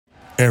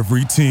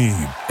Every team,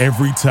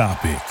 every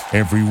topic,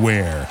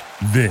 everywhere.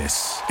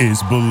 This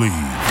is Believe.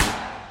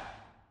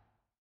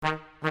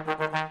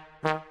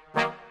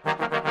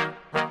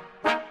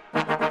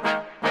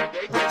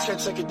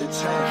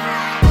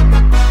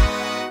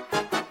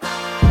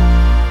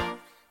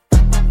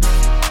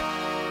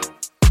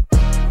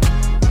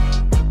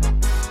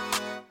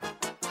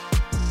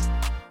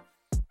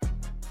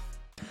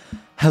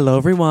 Hello,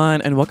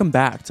 everyone, and welcome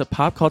back to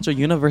Pop Culture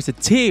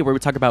University, where we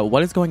talk about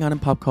what is going on in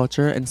pop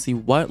culture and see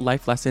what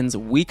life lessons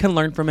we can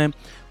learn from it,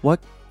 what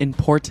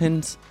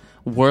important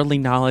worldly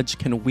knowledge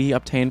can we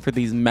obtain for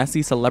these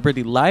messy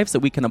celebrity lives that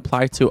we can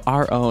apply to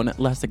our own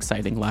less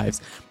exciting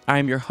lives. I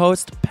am your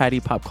host, Patty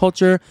Pop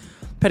Culture.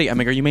 Patty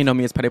Emiger. You may know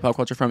me as Patty Pop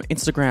Culture from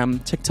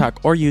Instagram, TikTok,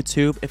 or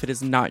YouTube. If it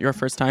is not your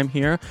first time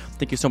here,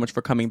 thank you so much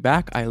for coming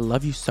back. I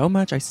love you so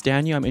much. I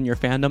stan you. I'm in your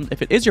fandom.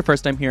 If it is your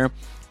first time here,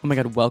 oh my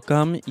God,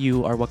 welcome.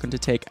 You are welcome to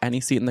take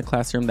any seat in the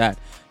classroom that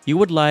you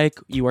would like.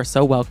 You are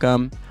so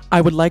welcome.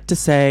 I would like to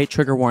say,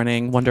 trigger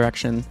warning, One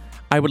Direction.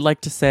 I would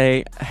like to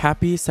say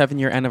happy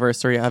 7-year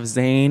anniversary of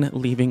Zayn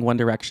leaving One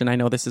Direction. I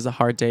know this is a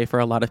hard day for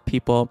a lot of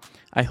people.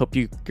 I hope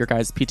your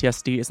guys'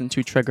 PTSD isn't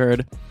too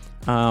triggered.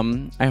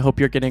 I hope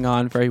you're getting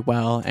on very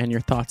well and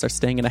your thoughts are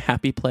staying in a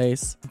happy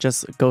place.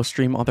 Just go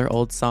stream all their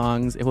old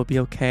songs. It will be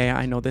okay.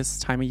 I know this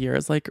time of year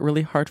is like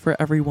really hard for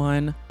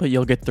everyone, but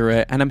you'll get through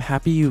it. And I'm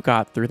happy you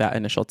got through that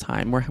initial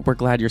time. We're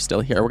glad you're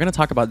still here. We're going to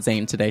talk about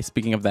Zayn today,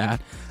 speaking of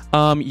that.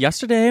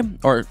 Yesterday,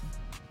 or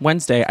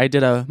Wednesday, I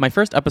did my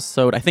first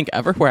episode, I think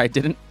ever, where I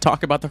didn't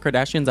talk about the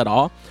Kardashians at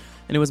all.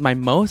 And it was my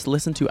most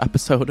listened to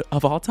episode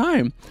of all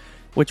time,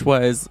 which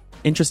was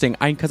interesting.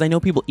 Because I know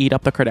people eat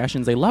up the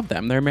Kardashians. They love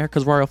them. They're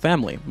America's royal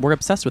family. We're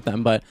obsessed with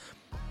them. But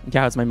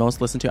yeah, it's my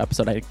most listened to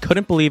episode. I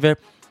couldn't believe it.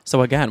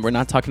 So again, we're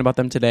not talking about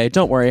them today.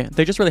 Don't worry.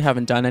 They just really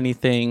haven't done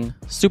anything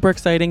super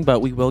exciting, but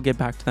we will get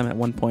back to them at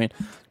one point.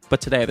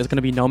 But today, there's going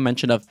to be no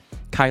mention of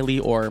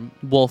Kylie or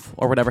Wolf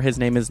or whatever his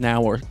name is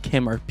now, or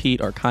Kim or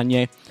Pete or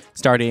Kanye,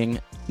 starting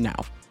now.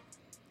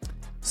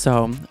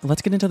 So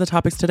let's get into the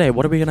topics today.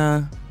 What are we going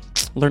to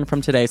learn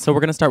from today? So we're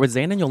going to start with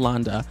Zayn and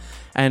Yolanda.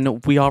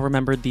 And we all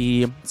remember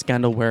the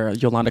scandal where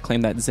Yolanda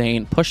claimed that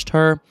Zayn pushed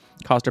her,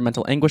 caused her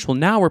mental anguish. Well,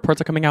 now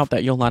reports are coming out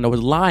that Yolanda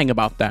was lying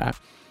about that.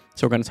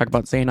 So we're going to talk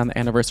about Zayn on the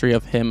anniversary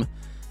of him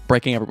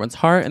breaking everyone's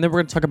heart. And then we're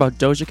going to talk about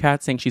Doja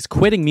Cat saying she's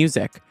quitting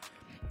music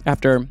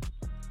after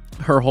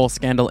her whole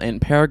scandal in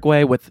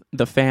Paraguay with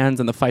the fans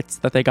and the fights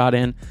that they got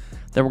in.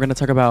 Then we're going to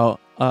talk about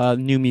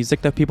new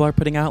music that people are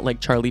putting out, like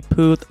Charlie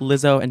Puth,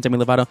 Lizzo, and Demi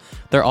Lovato.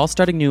 They're all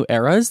starting new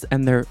eras,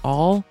 and they're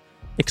all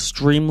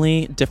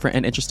extremely different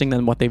and interesting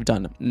than what they've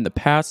done in the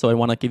past. So I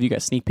want to give you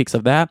guys sneak peeks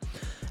of that.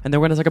 And then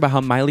we're going to talk about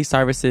how Miley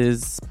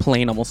Cyrus's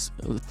plane almost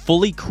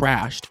fully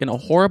crashed in a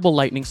horrible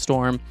lightning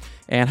storm,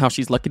 and how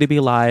she's lucky to be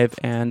alive,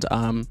 and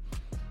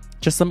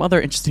just some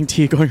other interesting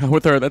tea going on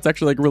with her that's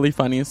actually like really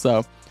funny.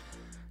 So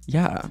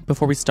yeah,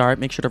 before we start,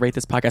 make sure to rate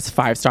this podcast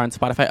 5-star on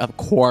Spotify, of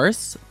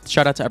course.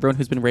 Shout out to everyone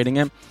who's been rating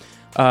it.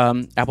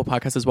 Apple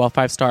Podcasts as well,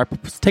 5-star.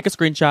 Take a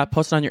screenshot,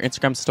 post it on your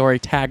Instagram story,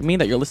 tag me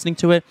that you're listening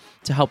to it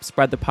to help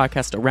spread the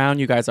podcast around.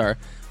 You guys are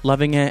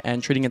loving it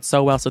and treating it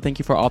so well, so thank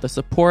you for all the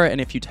support. And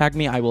if you tag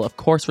me, I will of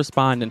course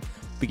respond, and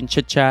we can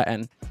chit chat,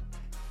 and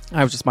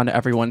I will respond to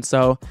everyone.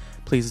 So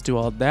please do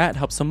all that. It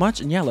helps so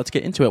much. And yeah, let's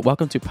get into it.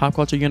 Welcome to Pop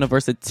Culture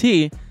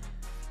University.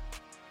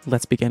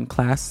 Let's begin.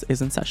 Class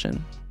is in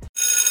session.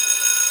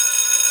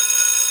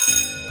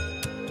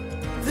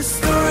 The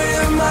story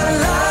of my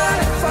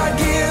life, I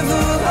give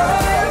her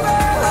up,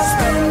 I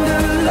spend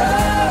her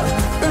love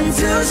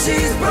until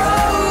she's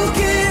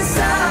broken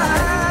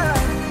inside.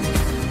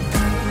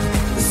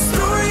 The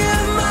story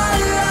of my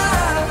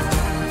life,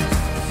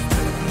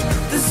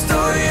 the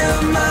story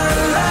of my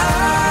life,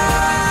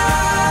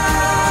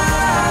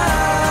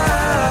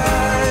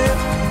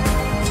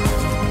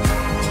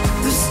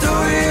 the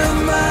story of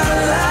my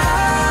life.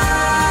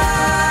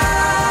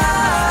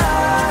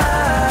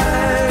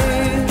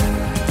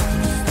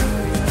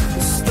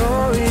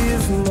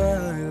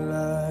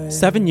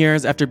 7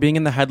 years after being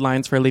in the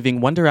headlines for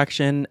leaving One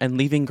Direction and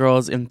leaving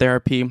girls in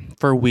therapy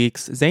for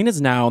weeks, Zayn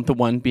is now the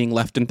one being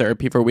left in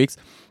therapy for weeks,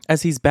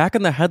 as he's back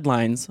in the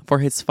headlines for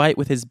his fight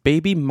with his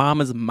baby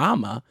mama's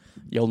mama,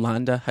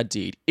 Yolanda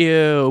Hadid.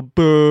 Ew,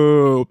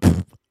 boo.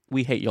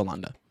 We hate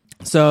Yolanda.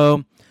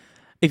 So,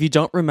 if you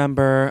don't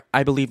remember,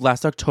 I believe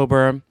last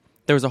October,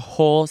 there was a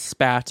whole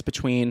spat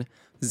between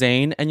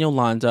Zayn and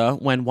Yolanda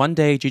when one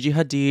day Gigi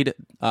Hadid,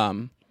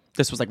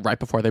 this was like right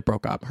before they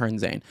broke up, her and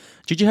Zayn.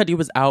 Gigi Hadid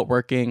was out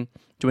working,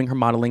 doing her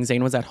modeling.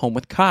 Zayn was at home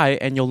with Kai,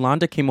 and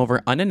Yolanda came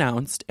over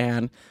unannounced,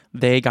 and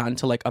they got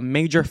into like a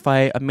major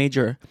fight, a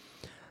major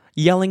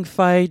yelling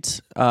fight.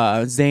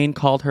 Zayn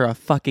called her a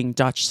fucking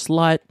Dutch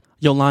slut.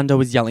 Yolanda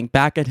was yelling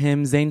back at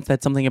him. Zayn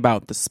said something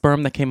about the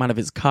sperm that came out of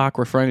his cock,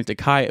 referring to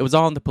Kai. It was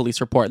all in the police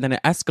report. And then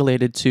it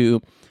escalated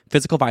to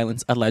physical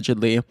violence,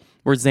 allegedly,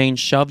 where Zayn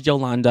shoved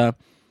Yolanda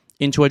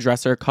into a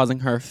dresser, causing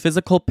her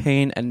physical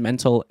pain and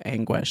mental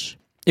anguish.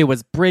 It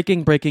was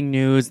breaking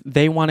news.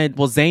 Zayn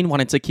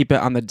wanted to keep it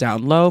on the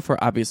down low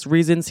for obvious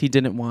reasons. He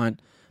didn't want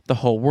the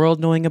whole world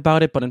knowing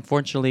about it. But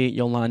unfortunately,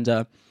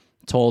 Yolanda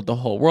told the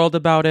whole world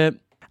about it.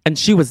 And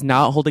she was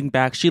not holding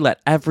back. She let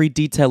every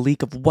detail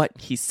leak of what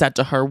he said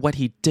to her, what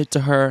he did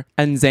to her.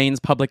 And Zayn's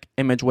public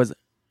image was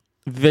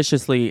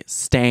viciously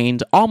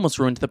stained, almost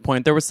ruined to the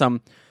point. There was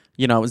some,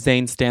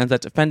 Zayn stands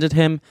that defended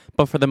him.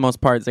 But for the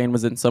most part, Zayn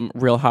was in some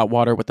real hot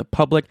water with the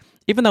public.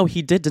 Even though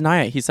he did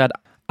deny it, he said,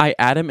 "I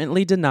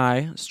adamantly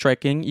deny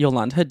striking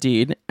Yolanda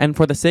Hadid, and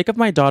for the sake of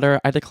my daughter,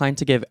 I decline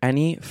to give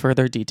any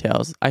further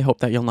details. I hope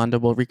that Yolanda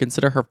will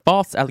reconsider her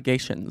false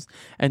allegations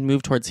and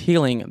move towards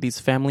healing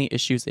these family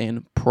issues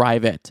in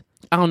private."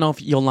 I don't know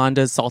if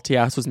Yolanda's salty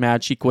ass was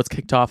mad she was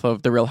kicked off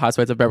of The Real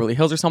Housewives of Beverly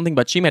Hills or something,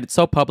 but she made it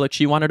so public.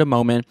 She wanted a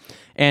moment.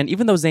 And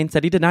even though Zayn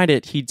said he denied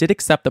it, he did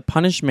accept the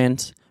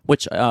punishment,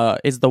 which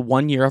is the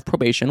 1 year of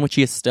probation, which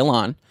he is still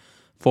on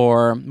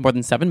for more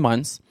than 7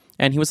 months.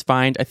 And he was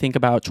fined, I think,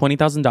 about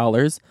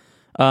 $20,000.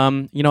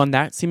 And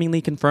that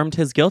seemingly confirmed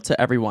his guilt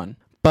to everyone.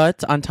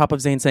 But on top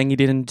of Zayn saying he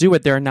didn't do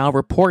it, there are now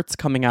reports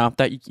coming out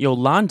that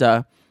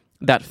Yolanda,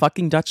 that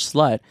fucking Dutch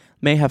slut,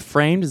 may have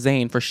framed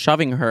Zayn for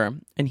shoving her,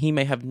 and he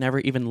may have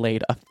never even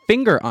laid a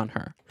finger on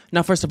her.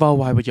 Now, first of all,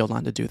 why would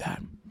Yolanda do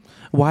that?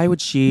 Why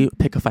would she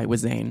pick a fight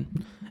with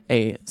Zayn,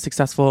 a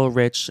successful,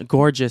 rich,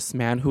 gorgeous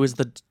man who is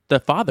the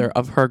father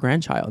of her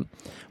grandchild?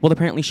 Well,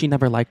 apparently she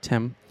never liked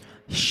him.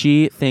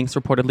 She thinks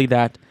reportedly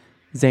that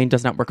Zayn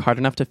does not work hard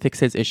enough to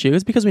fix his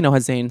issues, because we know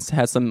Zayn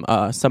has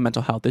some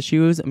mental health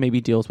issues,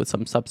 maybe deals with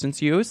some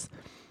substance use.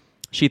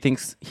 She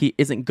thinks he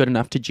isn't good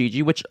enough to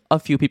Gigi, which a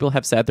few people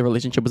have said the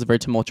relationship was very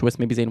tumultuous.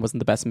 Maybe Zayn wasn't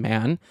the best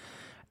man.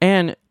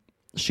 And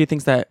she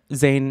thinks that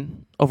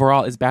Zayn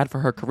overall is bad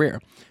for her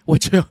career,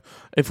 which,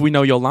 if we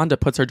know, Yolanda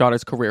puts her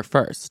daughter's career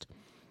first.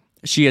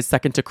 She is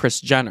second to Kris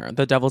Jenner.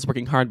 The devil's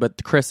working hard,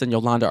 but Kris and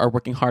Yolanda are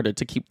working harder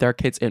to keep their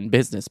kids in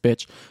business,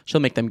 bitch.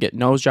 She'll make them get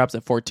nose jobs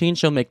at 14.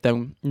 She'll make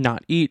them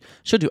not eat.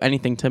 She'll do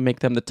anything to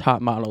make them the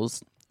top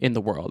models in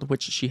the world,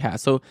 which she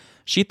has. So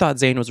she thought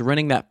Zayn was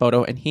ruining that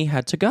photo, and he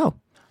had to go.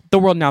 The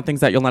world now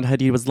thinks that Yolanda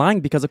Hadid was lying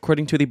because,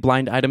 according to the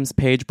Blind Items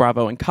page,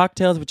 Bravo and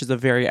Cocktails, which is a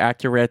very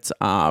accurate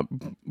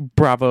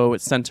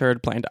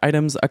Bravo-centered Blind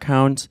Items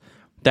account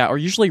that are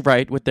usually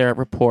right with their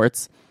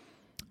reports,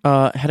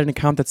 had an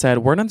account that said,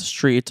 word on the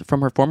street from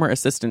her former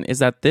assistant is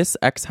that this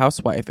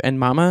ex-housewife and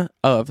mama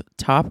of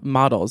top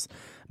models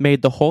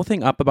made the whole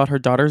thing up about her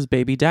daughter's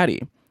baby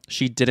daddy.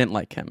 She didn't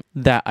like him.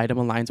 That item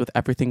aligns with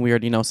everything we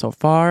already know so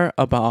far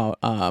about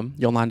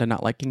Yolanda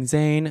not liking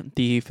Zayn,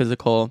 the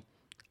physical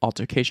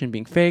altercation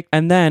being fake.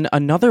 And then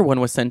another one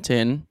was sent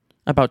in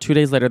about 2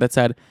 days later that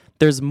said,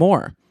 there's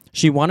more.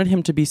 She wanted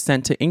him to be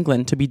sent to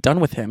England to be done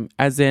with him,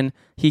 as in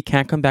he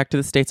can't come back to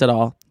the States at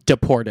all.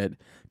 Deported.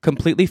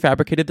 Completely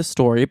fabricated the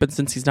story, but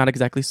since he's not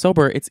exactly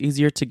sober, it's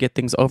easier to get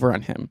things over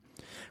on him.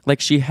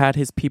 Like she had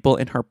his people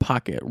in her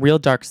pocket. Real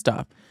dark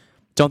stuff.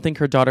 Don't think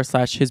her daughter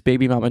 / his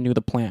baby mama knew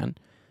the plan.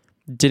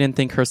 Didn't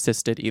think her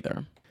sis did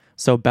either.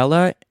 So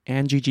Bella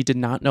and Gigi did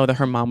not know that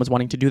her mom was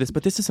wanting to do this,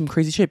 but this is some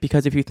crazy shit,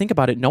 because if you think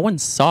about it, no one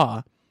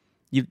saw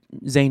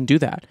Zayn do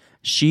that.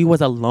 She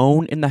was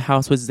alone in the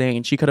house with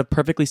Zayn. She could have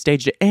perfectly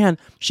staged it, and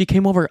she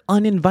came over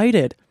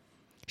uninvited.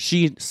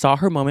 She saw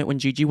her moment when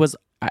Gigi was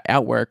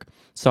at work,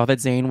 saw that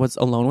Zayn was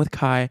alone with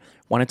Kai,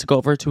 wanted to go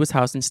over to his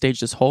house and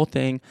stage this whole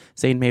thing.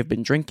 Zayn may have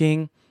been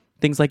drinking,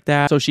 things like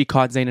that. So she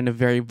caught Zayn in a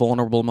very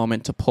vulnerable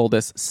moment to pull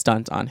this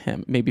stunt on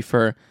him, maybe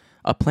for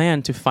a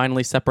plan to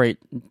finally separate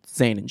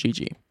Zayn and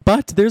Gigi.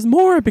 But there's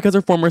more, because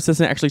her former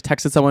assistant actually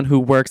texted someone who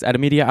works at a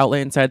media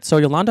outlet and said, so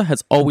Yolanda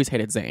has always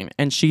hated Zayn,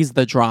 and she's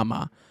the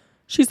drama.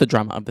 She's the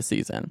drama of the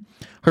season.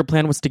 Her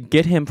plan was to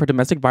get him for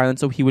domestic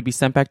violence so he would be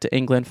sent back to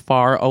England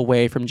far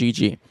away from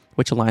Gigi,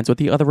 which aligns with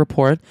the other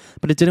report,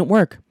 but it didn't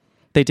work.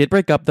 They did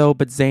break up though,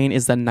 but Zayn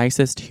is the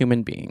nicest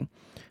human being.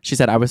 She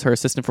said, I was her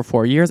assistant for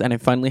 4 years and I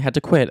finally had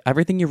to quit.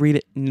 Everything you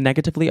read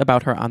negatively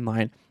about her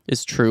online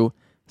is true,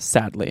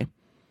 sadly.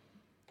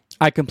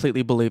 I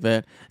completely believe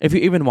it. If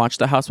you even watch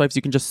The Housewives,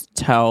 you can just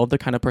tell the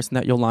kind of person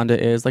that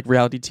Yolanda is. Like,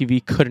 reality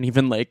TV couldn't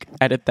even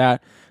edit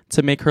that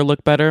to make her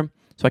look better.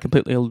 So I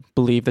completely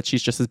believe that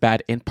she's just as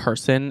bad in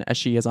person as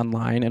she is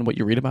online and what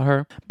you read about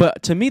her.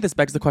 But to me, this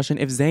begs the question,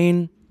 if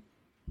Zayn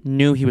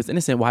knew he was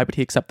innocent, why would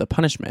he accept the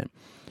punishment?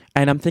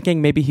 And I'm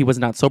thinking maybe he was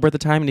not sober at the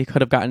time and he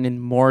could have gotten in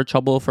more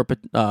trouble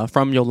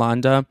from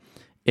Yolanda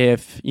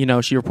if,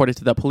 she reported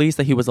to the police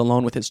that he was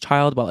alone with his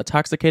child while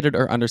intoxicated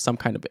or under some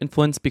kind of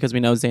influence, because we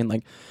know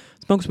Zayn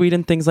smokes weed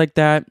and things like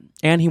that.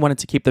 And he wanted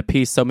to keep the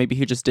peace. So maybe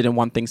he just didn't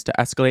want things to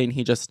escalate, and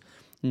he just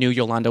knew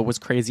Yolanda was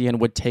crazy and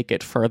would take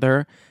it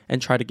further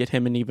and try to get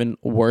him an even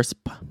worse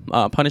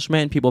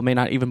punishment. And people may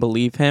not even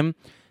believe him.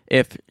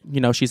 If,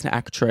 she's an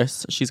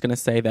actress, she's going to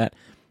say that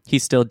he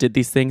still did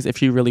these things if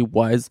she really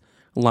was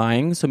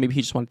lying. So maybe he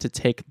just wanted to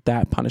take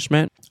that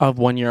punishment of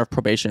 1 year of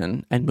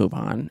probation and move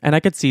on. And I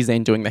could see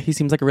Zayn doing that. He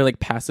seems like a really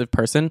passive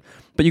person.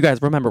 But you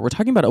guys, remember, we're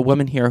talking about a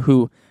woman here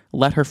who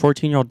let her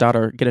 14-year-old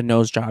daughter get a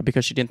nose job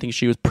because she didn't think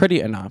she was pretty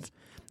enough.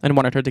 and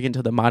wanted her to get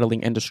into the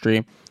modeling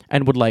industry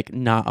and would like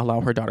not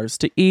allow her daughters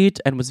to eat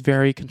and was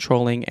very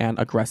controlling and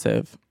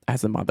aggressive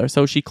as a mother.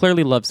 So she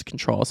clearly loves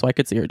control. So I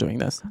could see her doing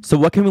this. So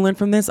what can we learn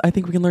from this? I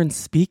think we can learn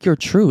speak your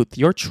truth.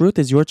 Your truth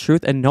is your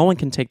truth and no one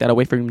can take that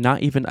away from you,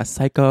 not even a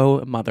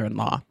psycho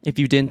mother-in-law. If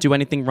you didn't do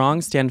anything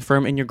wrong, stand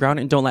firm in your ground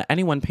and don't let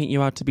anyone paint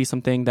you out to be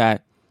something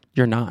that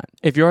you're not.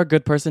 If you're a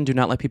good person, do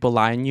not let people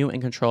lie on you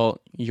and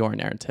control your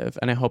narrative.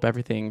 And I hope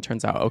everything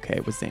turns out okay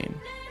with Zayn.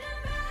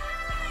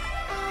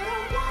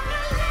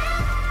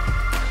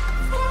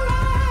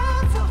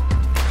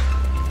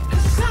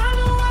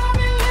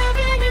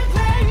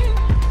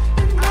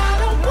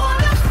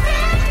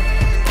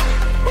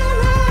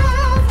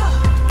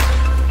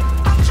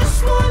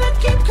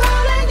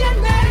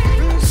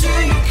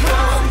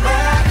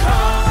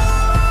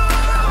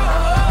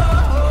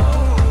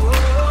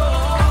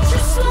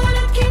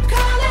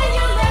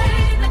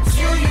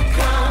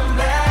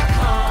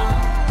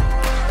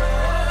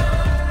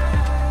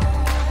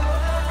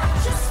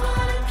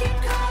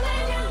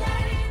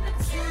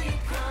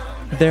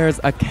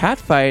 There's a cat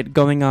fight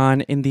going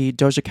on in the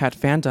Doja Cat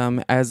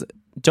fandom as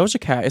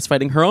Doja Cat is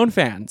fighting her own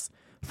fans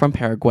from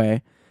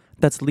Paraguay.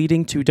 That's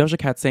leading to Doja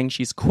Cat saying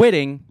she's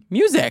quitting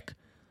music.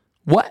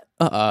 What?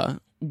 Doja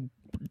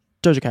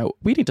Cat,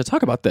 we need to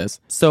talk about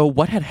this. So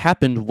what had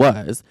happened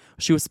was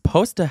she was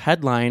supposed to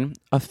headline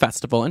a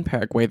festival in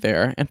Paraguay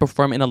there and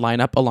perform in a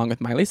lineup along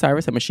with Miley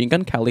Cyrus and Machine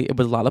Gun Kelly. It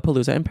was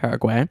Lollapalooza in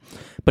Paraguay,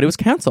 but it was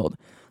canceled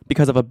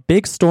because of a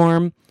big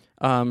storm.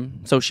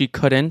 So she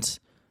couldn't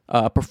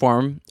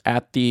perform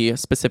at the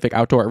specific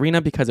outdoor arena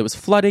because it was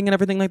flooding and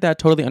everything like that.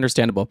 Totally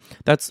understandable.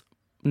 That's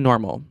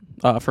normal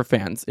for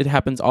fans. It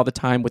happens all the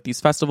time with these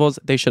festivals.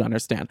 They should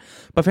understand.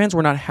 But fans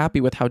were not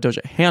happy with how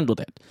Doja handled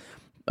it.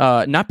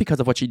 Not because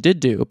of what she did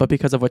do, but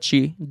because of what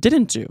she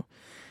didn't do.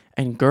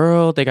 And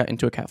girl, they got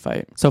into a cat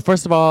fight. So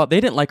first of all, they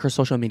didn't like her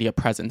social media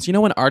presence. You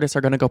know when artists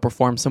are going to go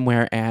perform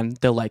somewhere and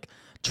they'll like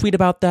tweet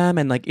about them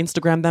and like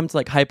Instagram them to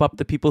like hype up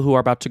the people who are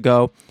about to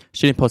go.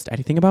 She didn't post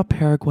anything about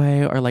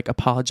Paraguay or like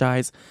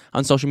apologize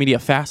on social media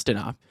fast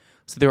enough.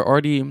 So they were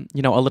already,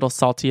 you know, a little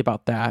salty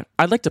about that.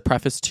 I'd like to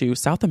preface too,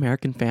 South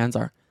American fans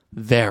are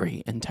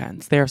very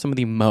intense. They are some of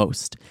the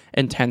most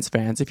intense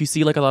fans. If you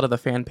see like a lot of the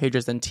fan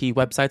pages and tea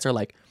websites are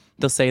like,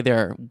 they'll say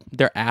they're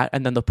at,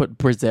 and then they'll put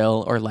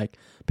Brazil or like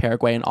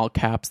Paraguay in all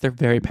caps. They're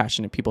very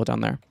passionate people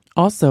down there.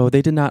 Also,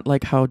 they did not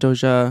like how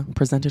Doja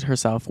presented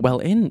herself well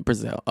in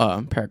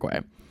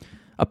Paraguay.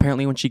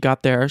 Apparently, when she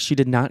got there, she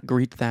did not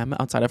greet them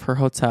outside of her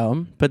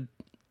hotel, but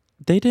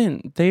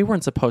they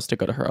weren't supposed to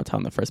go to her hotel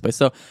in the first place.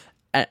 So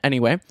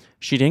anyway,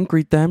 she didn't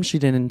greet them. She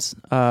didn't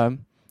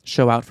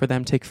show out for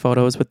them, take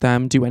photos with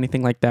them, do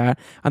anything like that.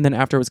 And then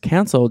after it was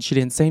canceled, she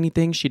didn't say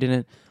anything. She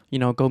didn't,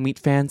 go meet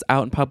fans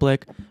out in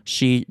public.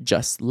 She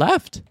just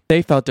left.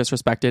 They felt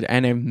disrespected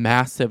and a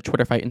massive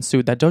Twitter fight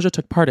ensued that Doja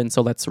took part in,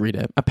 so let's read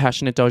it. A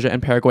passionate Doja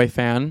and Paraguay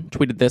fan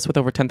tweeted this with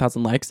over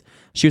 10,000 likes.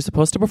 She was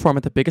supposed to perform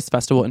at the biggest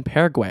festival in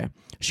Paraguay.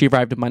 She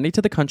arrived Monday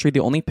to the country.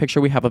 The only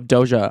picture we have of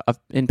Doja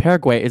in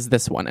Paraguay is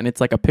this one, and it's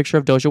like a picture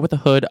of Doja with a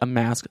hood, a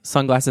mask,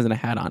 sunglasses, and a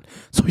hat on,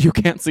 so you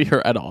can't see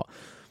her at all.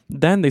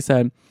 Then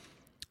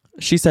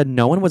she said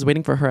no one was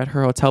waiting for her at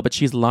her hotel, but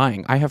she's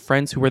lying. I have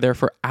friends who were there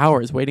for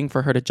hours waiting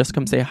for her to just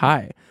come say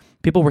hi.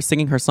 People were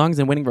singing her songs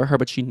and waiting for her,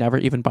 but she never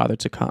even bothered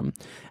to come.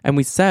 And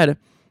we said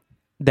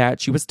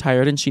that she was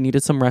tired and she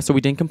needed some rest, so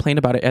we didn't complain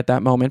about it at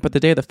that moment. But the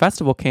day of the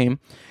festival came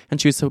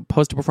and she was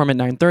supposed to perform at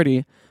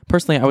 9:30.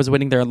 Personally, I was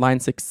waiting there in line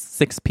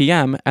 6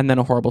 p.m. and then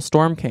a horrible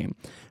storm came.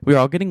 We were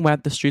all getting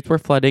wet. The streets were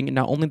flooding.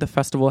 Not only the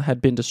festival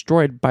had been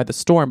destroyed by the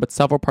storm, but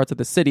several parts of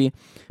the city.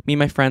 Me and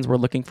my friends were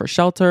looking for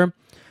shelter.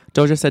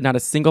 Doja said not a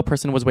single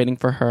person was waiting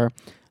for her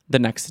the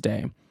next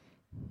day.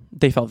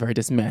 They felt very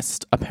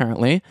dismissed,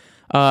 apparently.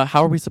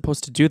 How are we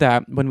supposed to do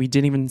that when we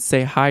didn't even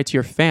say hi to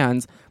your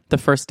fans the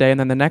first day, and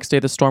then the next day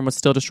the storm was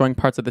still destroying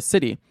parts of the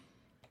city?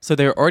 So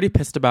they were already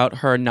pissed about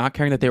her not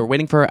caring that they were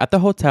waiting for her at the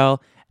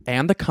hotel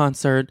and the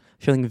concert,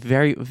 feeling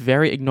very,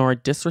 very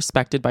ignored,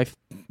 disrespected by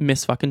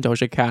Miss fucking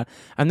Doja Cat.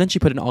 And then she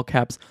put in all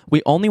caps,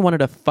 we only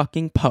wanted a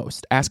fucking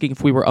post asking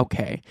if we were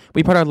okay.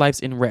 We put our lives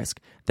in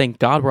risk. Thank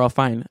God we're all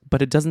fine,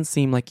 but it doesn't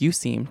seem like you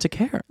seem to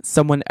care.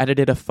 Someone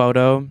edited a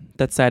photo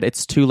that said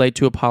it's too late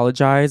to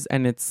apologize,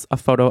 and it's a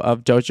photo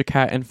of Doja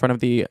Cat in front of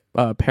the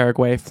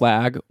Paraguay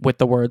flag with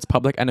the words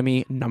Public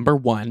Enemy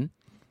 #1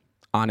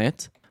 on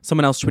it.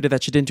 Someone else tweeted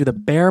that she didn't do the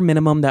bare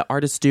minimum that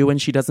artists do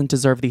and she doesn't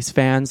deserve these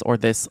fans or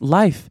this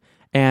life.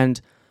 And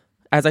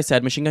as I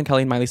said, Machine Gun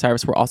Kelly and Miley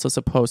Cyrus were also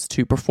supposed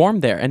to perform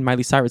there, and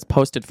Miley Cyrus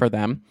posted for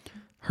them.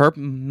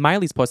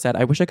 Miley's post said,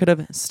 I wish I could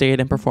have stayed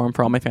and performed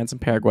for all my fans in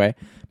Paraguay.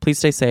 Please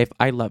stay safe.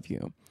 I love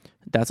you.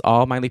 That's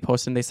all Miley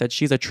posted. And they said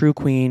she's a true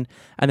queen.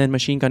 And then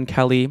Machine Gun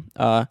Kelly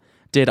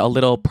did a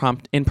little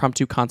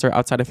impromptu concert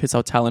outside of his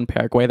hotel in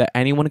Paraguay that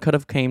anyone could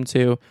have came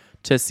to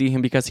see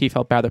him because he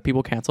felt bad that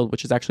people canceled,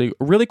 which is actually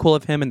really cool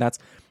of him. And that's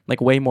like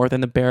way more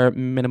than the bare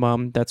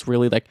minimum. That's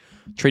really like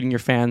treating your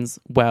fans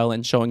well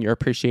and showing your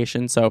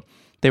appreciation. So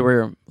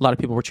a lot of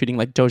people were treating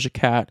like Doja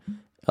Cat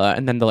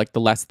and then the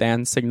less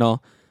than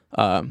symbol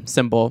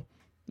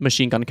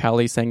Machine Gun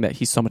Kelly saying that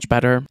he's so much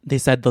better. They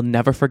said they'll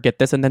never forget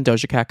this, and then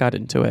Doja Cat got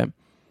into it.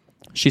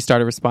 She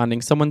started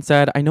responding. Someone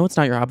said, I know it's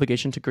not your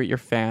obligation to greet your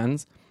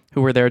fans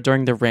who were there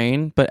during the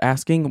rain, but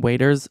asking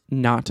waiters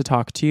not to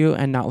talk to you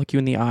and not look you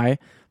in the eye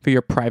for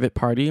your private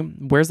party,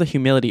 where's the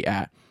humility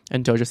at?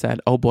 And Doja said,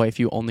 oh boy, if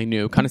you only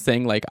knew. Kind of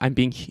saying like,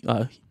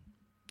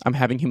 I'm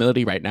having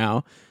humility right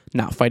now,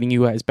 not fighting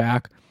you guys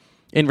back.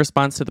 In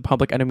response to the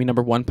Public Enemy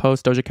 #1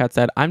 post, Doja Cat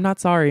said, I'm not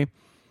sorry.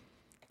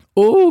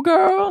 Oh,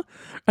 girl.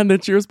 And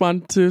then she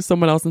responded to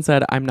someone else and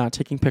said, I'm not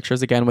taking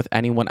pictures again with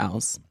anyone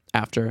else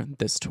after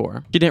this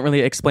tour. She didn't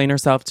really explain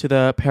herself to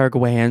the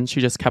Paraguayans.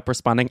 She just kept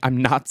responding, I'm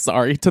not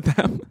sorry to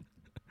them.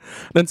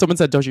 Then someone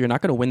said, Doja, you're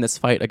not going to win this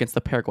fight against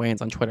the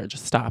Paraguayans on Twitter.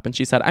 Just stop. And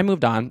she said, I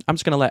moved on. I'm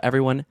just going to let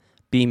everyone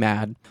be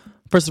mad.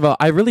 First of all,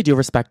 I really do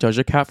respect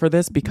Doja Cat for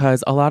this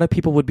because a lot of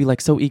people would be like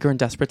so eager and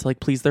desperate to like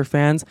please their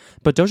fans,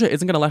 but Doja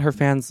isn't going to let her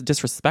fans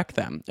disrespect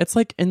them. It's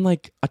like in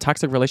like a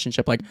toxic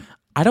relationship. Like,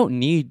 I don't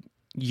need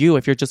you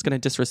if you're just going to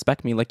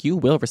disrespect me. Like, you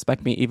will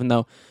respect me even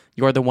though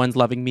you're the ones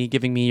loving me,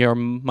 giving me your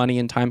money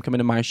and time coming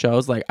to my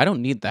shows. Like, I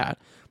don't need that.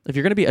 If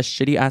you're going to be a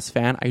shitty ass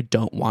fan, I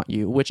don't want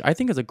you, which I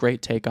think is a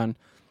great take on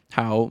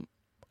how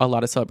a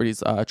lot of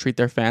celebrities treat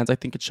their fans. I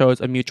think it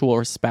shows a mutual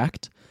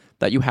respect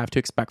that you have to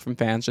expect from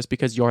fans. Just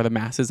because you're the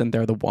masses and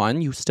they're the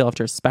one, you still have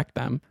to respect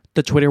them.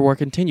 The Twitter war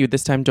continued,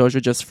 this time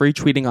Doja just free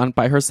tweeting on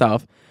by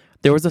herself.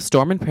 There was a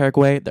storm in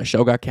Paraguay, the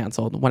show got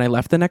canceled. When I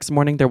left the next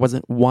morning, there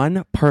wasn't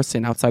one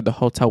person outside the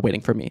hotel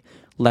waiting for me.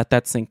 Let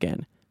that sink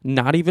in.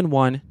 Not even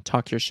one.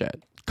 Talk your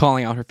shit.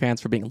 Calling out her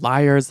fans for being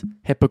liars,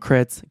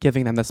 hypocrites,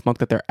 giving them the smoke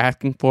that they're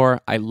asking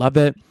for. I love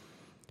it.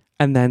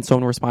 And then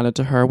someone responded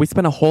to her, we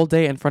spent a whole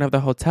day in front of the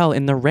hotel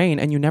in the rain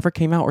and you never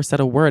came out or said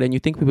a word and you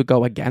think we would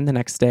go again the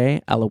next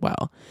day?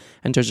 LOL.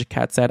 And Doja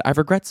Cat said, I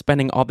regret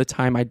spending all the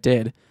time I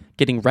did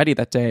getting ready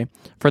that day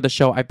for the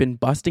show I've been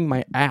busting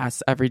my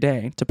ass every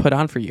day to put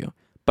on for you.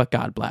 But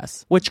God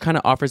bless. Which kind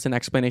of offers an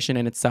explanation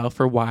in itself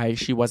for why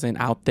she wasn't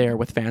out there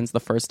with fans the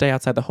first day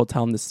outside the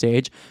hotel on the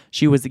stage.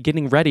 She was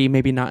getting ready,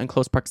 maybe not in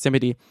close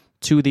proximity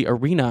to the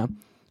arena.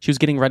 She was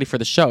getting ready for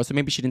the show. So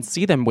maybe she didn't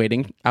see them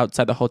waiting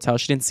outside the hotel.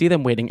 She didn't see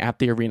them waiting at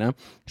the arena.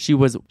 She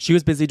was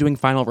busy doing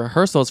final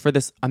rehearsals for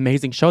this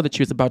amazing show that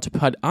she was about to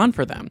put on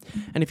for them.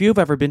 And if you've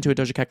ever been to a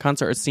Doja Cat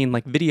concert or seen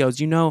like videos,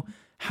 you know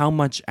how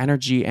much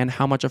energy and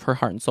how much of her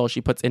heart and soul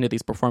she puts into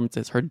these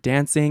performances. Her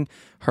dancing,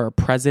 her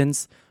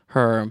presence,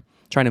 her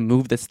trying to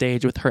move the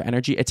stage with her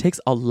energy. It takes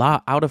a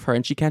lot out of her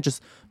and she can't just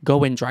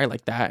go in dry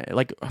like that,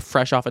 like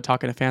fresh off of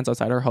talking to fans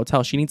outside her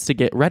hotel. She needs to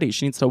get ready.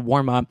 She needs to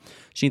warm up.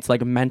 She needs to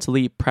like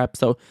mentally prep.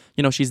 So,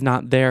 you know, she's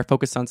not there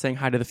focused on saying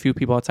hi to the few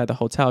people outside the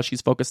hotel.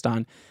 She's focused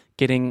on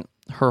getting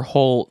her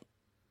whole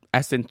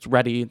essence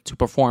ready to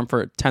perform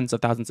for tens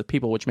of thousands of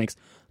people, which makes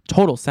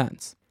total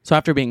sense. So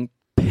after being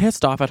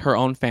pissed off at her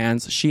own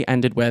fans, she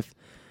ended with,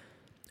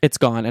 it's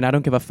gone and I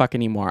don't give a fuck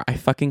anymore. I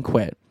fucking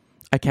quit.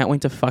 I can't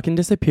wait to fucking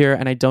disappear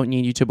and I don't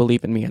need you to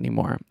believe in me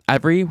anymore.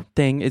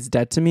 Everything is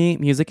dead to me.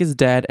 Music is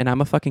dead and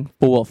I'm a fucking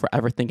fool for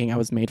ever thinking I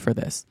was made for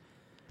this.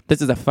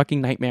 This is a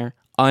fucking nightmare.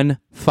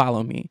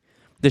 Unfollow me.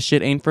 This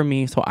shit ain't for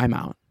me, so I'm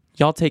out.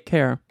 Y'all take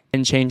care.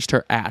 And changed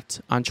her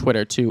on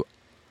Twitter to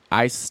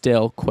I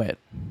still quit.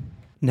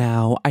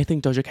 Now, I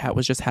think Doja Cat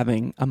was just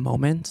having a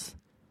moment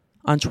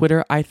on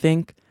Twitter. I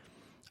think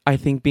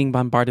being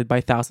bombarded by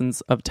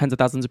tens of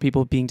thousands of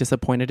people being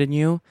disappointed in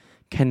you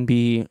can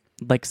be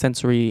like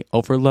sensory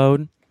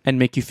overload and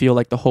make you feel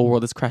like the whole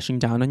world is crashing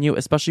down on you,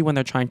 especially when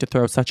they're trying to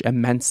throw such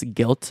immense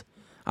guilt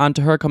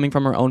onto her coming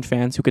from her own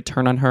fans who could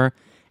turn on her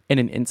in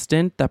an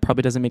instant. That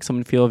probably doesn't make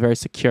someone feel very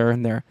secure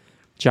in their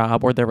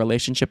job or their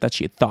relationship that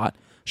she thought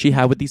she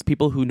had with these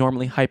people who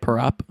normally hype her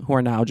up, who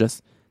are now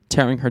just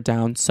tearing her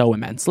down so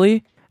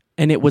immensely.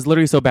 And it was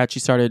literally so bad she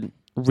started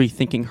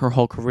rethinking her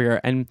whole career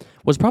and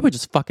was probably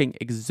just fucking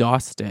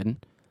exhausted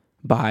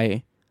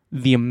by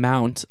the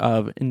amount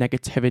of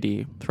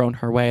negativity thrown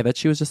her way that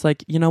she was just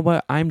like, you know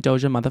what? I'm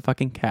Doja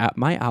motherfucking Cat.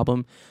 My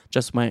album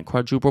just went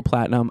quadruple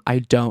platinum. I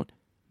don't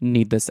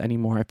need this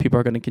anymore if people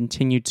are going to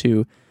continue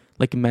to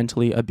like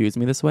mentally abuse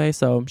me this way.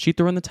 So she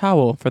threw in the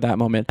towel for that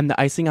moment. And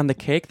the icing on the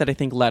cake that I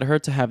think led her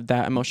to have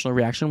that emotional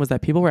reaction was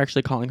that people were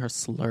actually calling her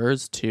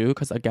slurs too.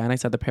 Because again, I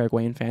said the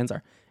Paraguayan fans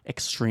are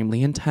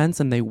extremely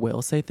intense and they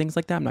will say things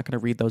like that. I'm not going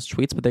to read those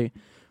tweets, but they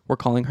were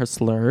calling her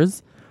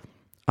slurs.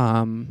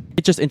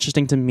 It's just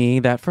interesting to me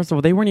that, first of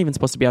all, they weren't even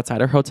supposed to be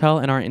outside her hotel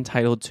and aren't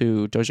entitled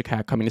to Doja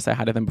Cat coming to say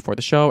hi to them before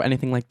the show,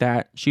 anything like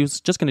that. She was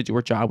just going to do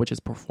her job, which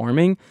is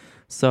performing.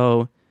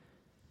 So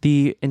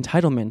the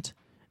entitlement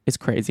is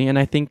crazy. And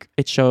I think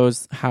it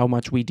shows how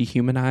much we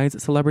dehumanize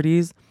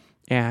celebrities,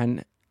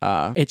 and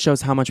it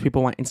shows how much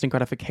people want instant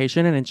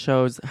gratification, and it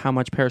shows how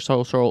much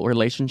parasocial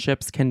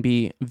relationships can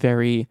be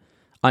very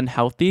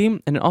unhealthy.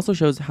 And it also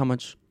shows how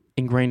much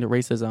ingrained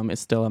racism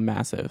is still a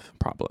massive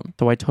problem.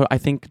 So I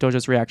think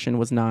Doja's reaction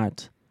was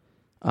not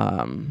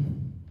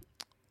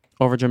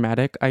over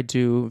dramatic. I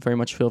do very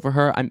much feel for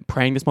her. I'm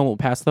praying this moment will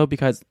pass though,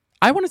 because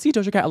I want to see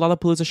Doja Cat at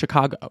Lollapalooza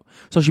Chicago.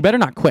 So she better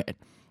not quit.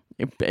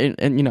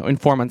 in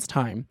 4 months'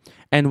 time.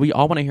 And we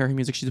all want to hear her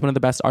music. She's one of the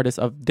best artists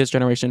of this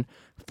generation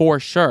for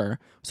sure.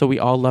 So we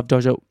all love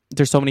Doja.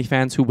 There's so many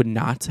fans who would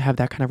not have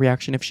that kind of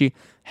reaction if she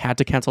had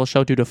to cancel a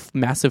show due to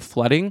massive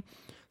flooding.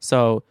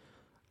 So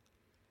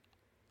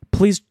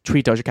please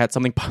tweet Doja Cat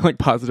something like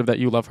positive that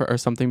you love her or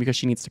something, because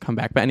she needs to come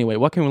back. But anyway,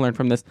 what can we learn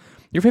from this?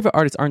 Your favorite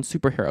artists aren't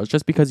superheroes.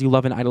 Just because you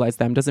love and idolize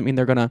them doesn't mean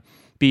they're gonna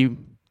be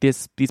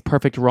these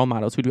perfect role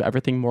models who do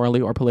everything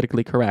morally or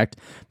politically correct.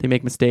 They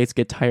make mistakes,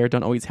 get tired,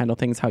 don't always handle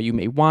things how you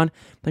may want.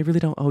 They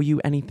really don't owe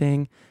you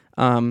anything.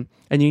 And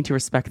you need to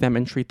respect them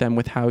and treat them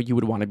with how you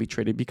would want to be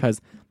treated, because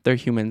they're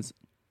humans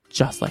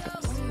just like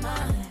us.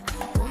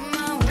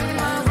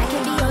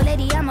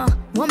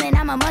 Woman,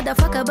 I'm a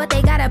motherfucker, but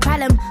they got a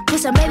problem. Put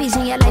some babies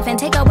in your life and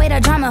take away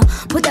the drama.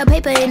 Put the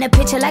paper in the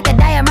picture like a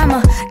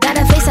diorama.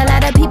 Gotta face a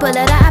lot of people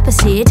that are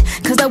opposite,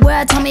 cause the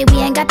world told me we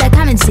ain't got that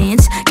common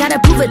sense. Gotta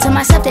prove it to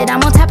myself that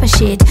I'm on top of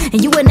shit.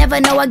 And you would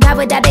never know a God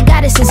without a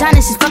goddess. Is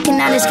honest, is fucking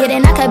honest,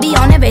 kidding. I could be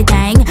on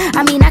everything.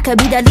 I mean, I could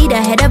be the leader,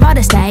 head of all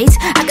the states.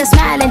 I could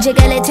smile and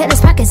jiggle it till his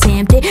pockets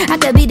empty. I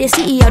could be the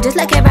CEO, just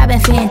like a Robin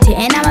Fenty.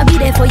 And I'ma be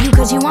there for you,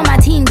 cause you on my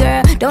team,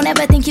 girl. Don't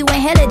ever think you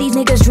ain't hell of these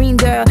niggas' dream,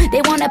 girl.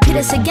 They wanna pit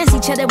us against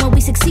each other when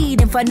we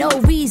succeed, and for no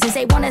reasons.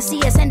 They wanna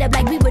see us end up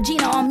like we were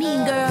Gina or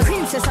Mean Girl.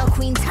 Princess or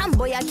queen,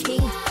 tomboy or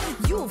king.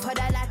 You've heard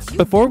a lot.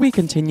 Before we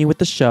continue with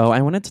the show, I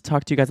wanted to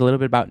talk to you guys a little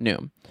bit about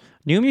Noom.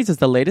 Noom uses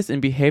the latest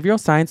in behavioral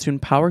science to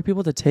empower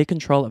people to take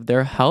control of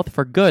their health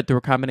for good through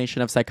a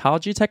combination of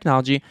psychology,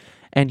 technology,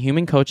 and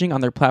human coaching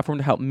on their platform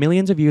to help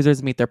millions of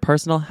users meet their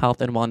personal health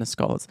and wellness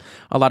goals.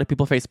 A lot of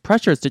people face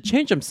pressures to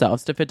change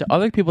themselves to fit to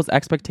other people's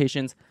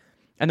expectations,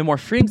 and the more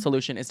freeing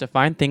solution is to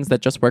find things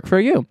that just work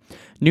for you.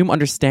 Noom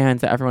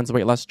understands that everyone's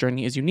weight loss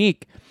journey is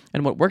unique,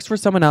 and what works for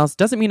someone else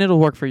doesn't mean it'll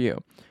work for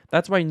you.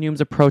 That's why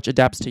Noom's approach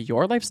adapts to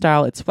your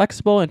lifestyle. It's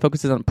flexible and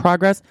focuses on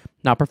progress,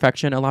 not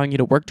perfection, allowing you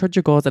to work towards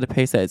your goals at a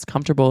pace that is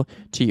comfortable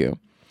to you.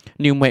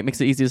 Noom Weight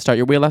makes it easy to start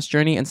your weight loss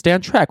journey and stay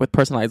on track with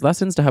personalized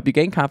lessons to help you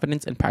gain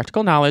confidence and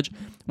practical knowledge,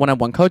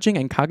 one-on-one coaching,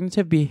 and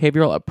cognitive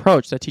behavioral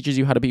approach that teaches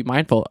you how to be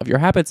mindful of your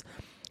habits.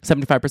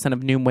 75%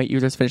 of Noom Weight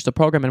users finished the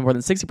program, and more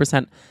than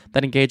 60%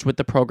 that engaged with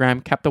the program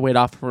kept the weight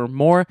off for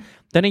more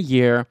than a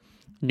year.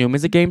 Noom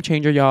is a game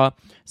changer, y'all.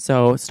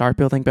 So start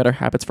building better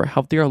habits for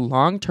healthier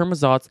long-term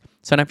results.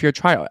 Sign up for your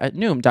trial at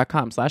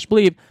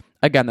Noom.com/Bleav.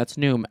 Again, that's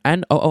Noom,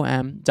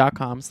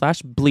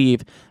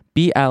 NOOM.com/Bleav,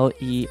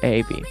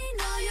 BLEAV.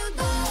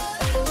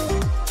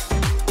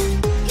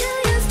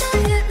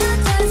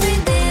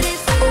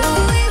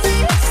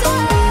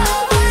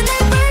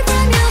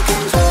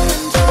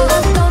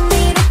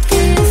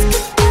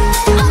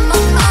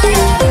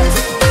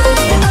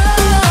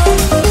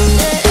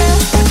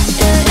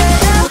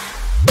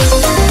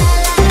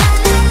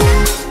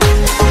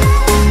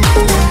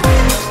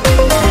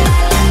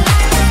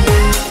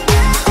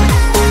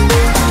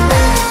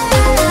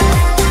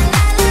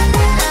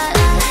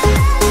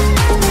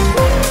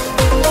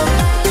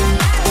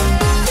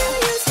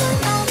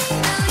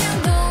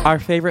 Our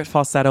favorite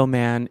falsetto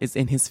man is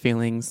in his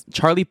feelings,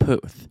 Charlie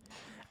Puth.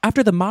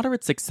 After the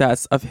moderate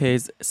success of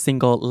his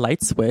single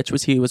Light Switch,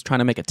 which he was trying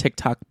to make a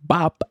TikTok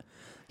bop,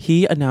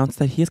 he announced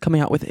that he is coming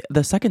out with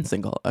the second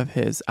single of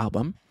his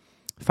album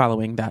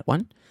following that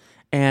one.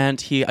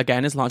 And he,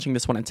 again, is launching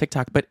this one on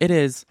TikTok, but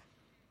it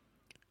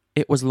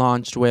was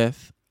launched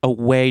with a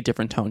way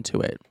different tone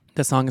to it.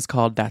 The song is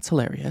called That's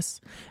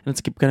Hilarious, and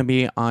it's going to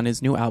be on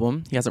his new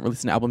album. He hasn't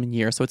released an album in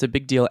years, so it's a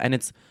big deal, and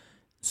it's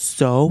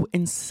so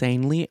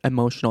insanely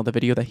emotional, the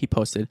video that he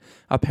posted.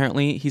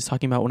 Apparently, he's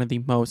talking about one of the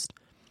most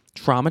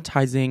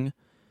traumatizing,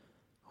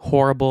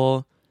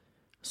 horrible,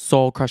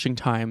 soul-crushing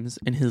times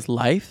in his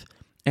life,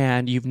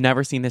 and you've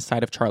never seen this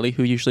side of Charlie,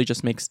 who usually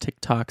just makes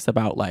TikToks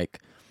about, like,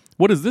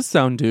 what does this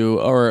sound do?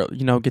 Or,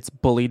 gets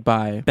bullied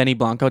by Benny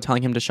Blanco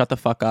telling him to shut the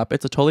fuck up.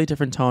 It's a totally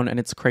different tone, and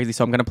it's crazy,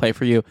 so I'm going to play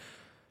for you.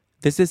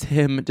 This is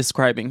him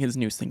describing his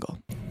new single.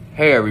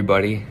 Hey,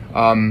 everybody.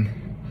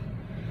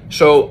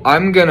 So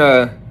I'm going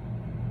to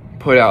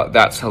put out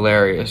That's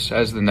Hilarious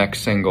as the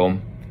next single,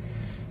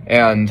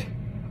 and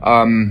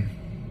I'm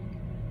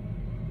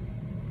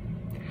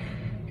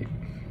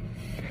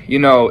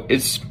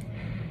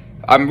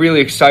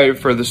really excited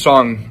for the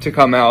song to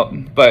come out,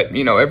 but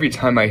every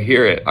time I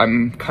hear it,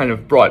 I'm kind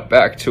of brought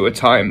back to a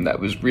time that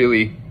was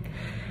really,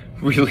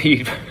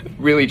 really,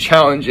 really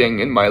challenging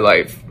in my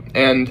life,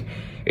 and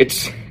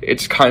it's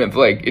kind of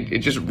like it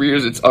just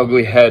rears its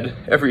ugly head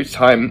every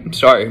time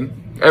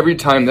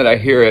that I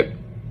hear it.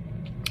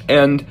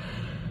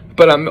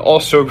 But I'm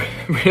also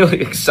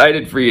really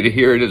excited for you to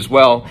hear it as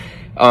well,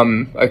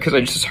 because I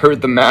just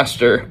heard The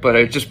Master, but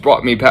it just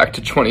brought me back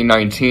to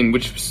 2019,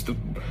 which was the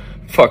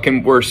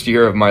fucking worst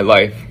year of my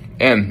life,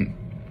 and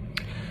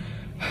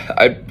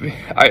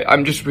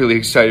I'm just really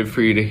excited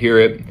for you to hear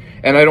it.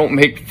 And I don't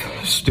make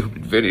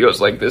stupid videos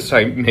like this.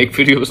 I make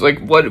videos like,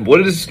 what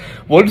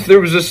if there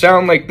was a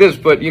sound like this?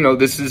 But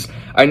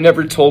I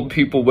never told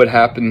people what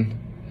happened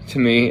to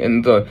me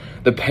and the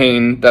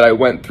pain that I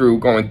went through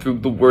going through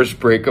the worst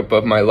breakup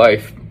of my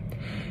life.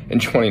 in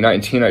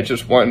 2019, I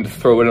just wanted to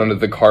throw it under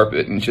the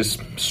carpet and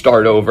just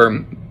start over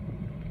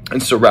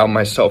and surround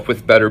myself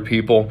with better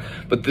people.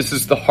 But this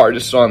is the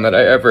hardest song that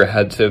I ever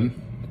had to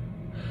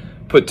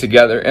put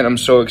together, and I'm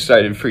so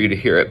excited for you to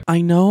hear it.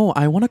 I know.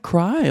 I want to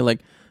cry.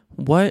 Like,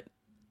 what?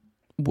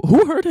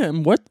 Who hurt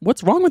him?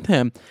 What's wrong with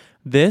him?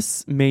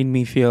 This made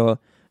me feel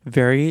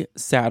very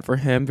sad for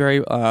him,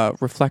 very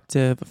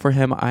reflective for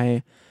him.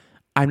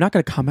 I'm not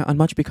going to comment on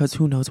much because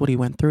who knows what he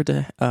went through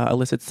to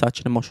elicit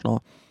such an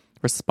emotional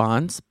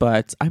response,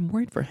 but I'm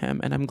worried for him,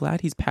 and I'm glad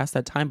he's past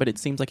that time, but it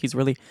seems like he's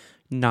really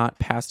not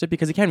past it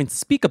because he can't even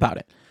speak about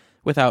it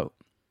without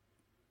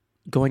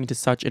going into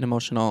such an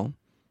emotional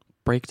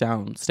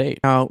breakdown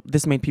state. Now,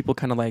 this made people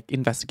kind of like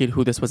investigate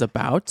who this was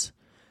about.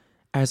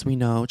 As we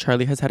know,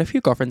 Charlie has had a few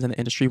girlfriends in the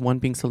industry, one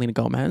being Selena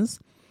Gomez.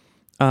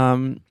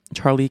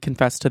 Charlie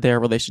confessed to their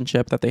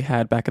relationship that they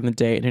had back in the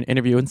day in an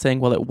interview and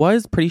saying, well, it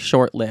was pretty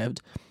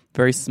short-lived,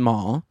 very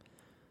small.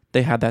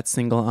 They had that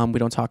single, We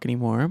Don't Talk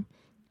Anymore.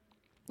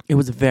 It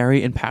was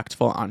very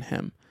impactful on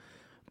him.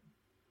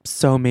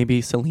 So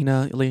maybe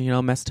Selena,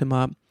 messed him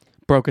up,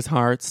 broke his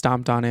heart,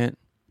 stomped on it,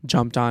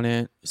 jumped on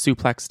it,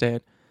 suplexed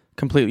it,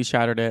 completely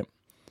shattered it.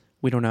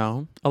 We don't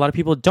know. A lot of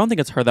people don't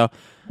think it's her, though.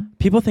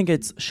 People think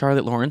it's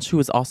Charlotte Lawrence, who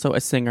is also a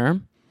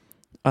singer.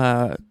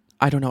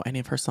 I don't know any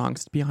of her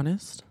songs, to be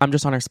honest. I'm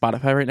just on her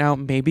Spotify right now.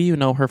 Maybe you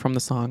know her from the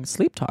song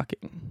Sleep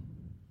Talking.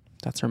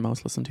 That's her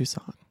most listened to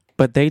song.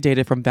 But they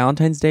dated from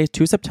Valentine's Day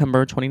to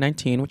September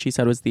 2019, which he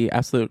said was the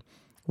absolute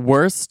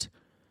worst,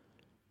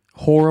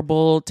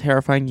 horrible,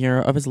 terrifying year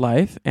of his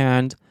life.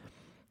 And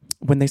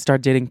when they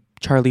started dating,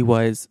 Charlie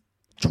was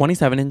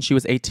 27 and she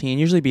was 18.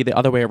 Usually be the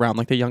other way around.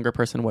 Like the younger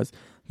person was,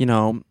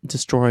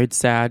 destroyed,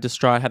 sad,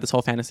 distraught, had this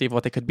whole fantasy of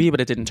what they could be,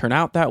 but it didn't turn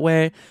out that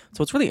way.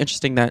 So it's really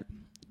interesting that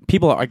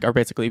people are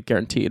basically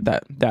guaranteed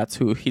that that's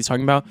who he's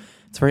talking about.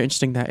 It's very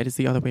interesting that it is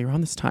the other way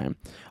around this time.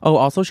 Oh,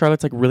 also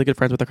Charlotte's like really good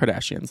friends with the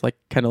Kardashians, like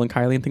Kendall and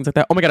Kylie and things like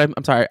that. Oh my God,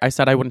 I'm sorry. I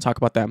said I wouldn't talk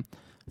about them.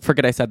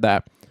 Forget I said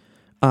that.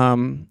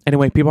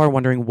 Anyway, people are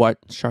wondering what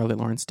Charlotte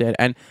Lawrence did.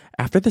 And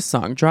after the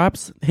song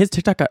drops, his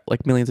TikTok got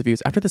like millions of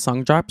views. After the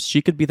song drops,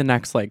 she could be the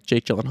next like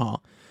Jake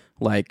Gyllenhaal,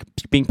 like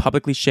being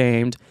publicly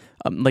shamed,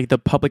 like the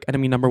public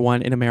enemy number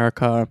one in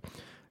America,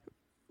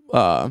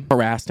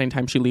 harassed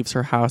anytime she leaves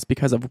her house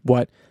because of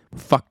what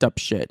fucked up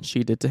shit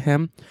she did to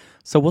him.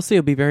 So we'll see.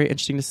 It'll be very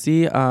interesting to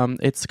see.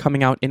 It's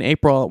coming out in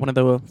April, one of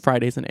the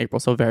Fridays in April,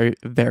 so very,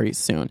 very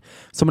soon.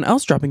 Someone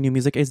else dropping new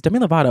music is Demi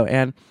Lovato,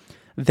 and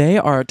they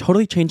are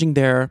totally changing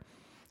their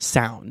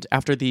sound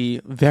after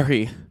the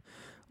very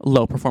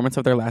low performance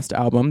of their last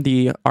album,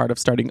 The Art of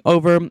Starting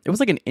Over. It was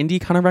like an indie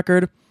kind of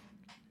record.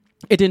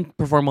 It didn't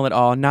perform well at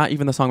all. Not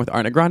even the song with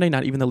Ariana Grande,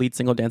 not even the lead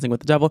single Dancing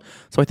with the Devil.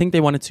 So I think they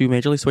wanted to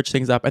majorly switch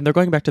things up, and they're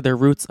going back to their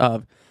roots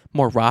of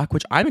more rock,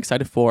 which I'm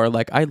excited for.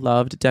 Like I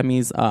loved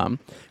Demi's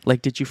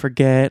like Did You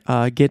Forget,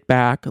 Get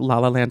Back, La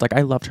La Land. Like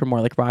I loved her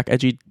more like rock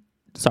edgy,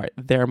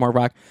 their more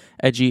rock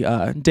edgy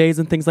days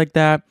and things like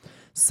that.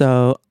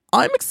 So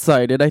I'm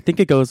excited. I think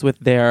it goes with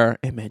their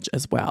image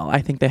as well.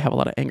 I think they have a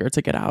lot of anger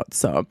to get out.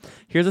 So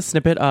here's a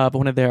snippet of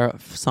one of their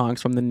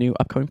songs from the new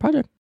upcoming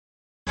project.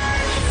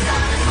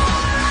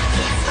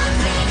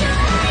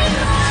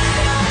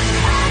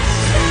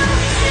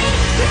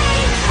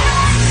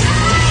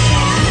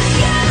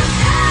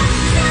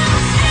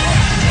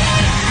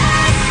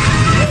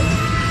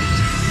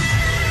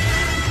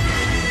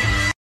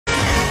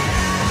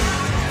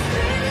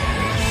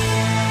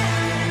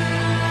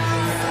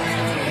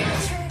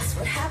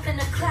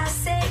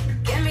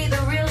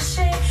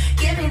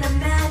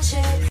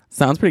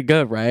 Sounds pretty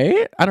good,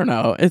 right? I don't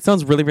know. It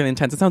sounds really, really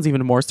intense. It sounds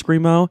even more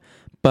screamo.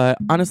 But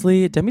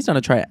honestly, Demi's down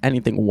to try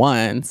anything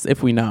once.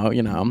 If we know, if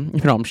you know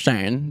what I'm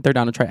saying. They're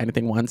down to try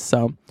anything once.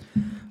 So,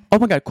 oh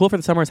my God, Cool for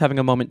the Summer is having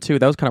a moment too.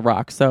 That was kind of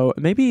rock. So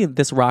maybe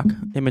this rock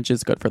image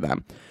is good for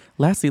them.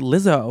 Lastly,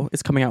 Lizzo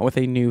is coming out with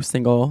a new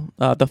single,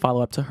 the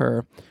follow-up to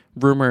her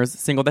Rumors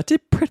single. That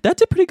did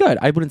pretty good.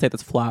 I wouldn't say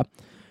that's a flop.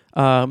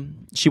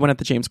 She went at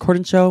the James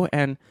Corden show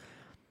and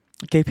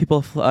gave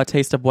people a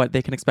taste of what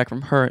they can expect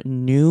from her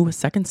new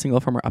second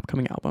single from her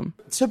upcoming album.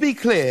 To be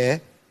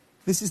clear,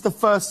 this is the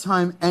first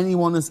time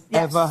anyone has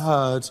ever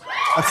heard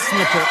a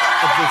snippet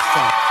of this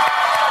song.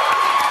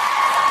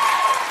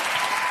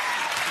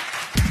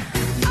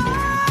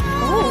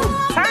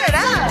 Turn it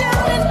up.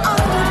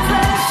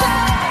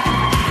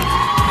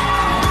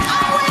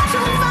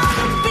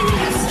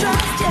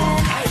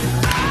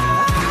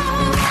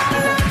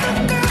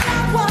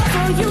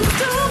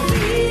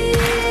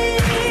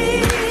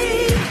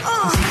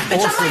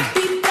 Awesome.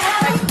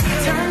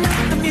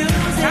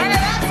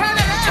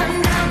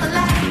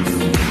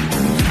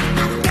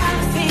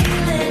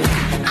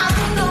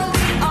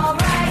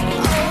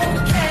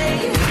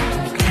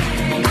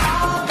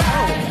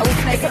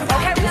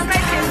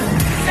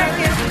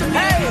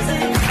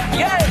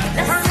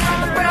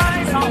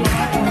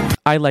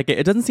 I like it.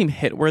 It doesn't seem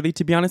hit worthy,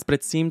 to be honest, but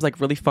it seems like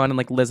really fun and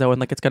like Lizzo, and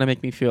like it's gonna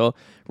make me feel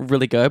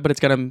really good, but it's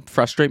gonna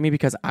frustrate me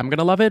because I'm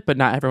gonna love it, but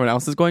not everyone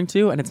else is going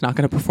to, and it's not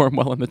gonna perform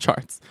well in the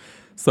charts.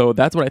 So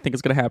that's what I think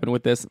is gonna happen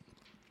with this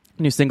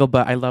new single,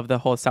 but I love the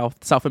whole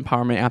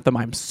self-empowerment anthem.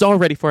 I'm so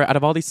ready for it. Out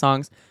of all these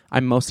songs,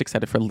 I'm most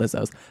excited for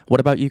Lizzo's. What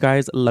about you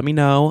guys? Let me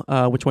know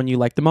which one you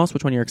like the most,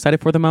 which one you're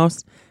excited for the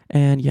most.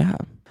 And yeah.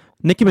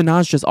 Nicki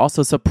Minaj just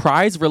also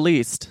surprise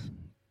released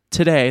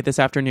today, this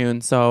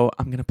afternoon. So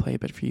I'm going to play a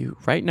bit for you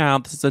right now.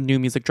 This is a new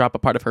music drop, a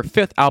part of her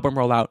 5th album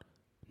rollout,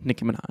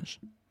 Nicki Minaj.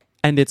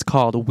 And it's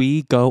called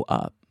We Go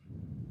Up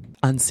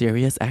on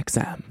Sirius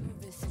XM.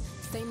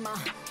 Say my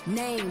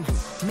name,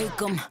 make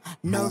them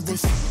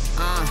nervous.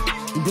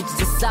 You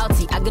bitches are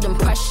salty, I get them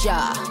pressure.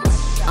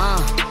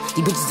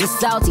 You bitches are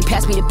salty,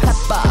 pass me the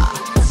pepper.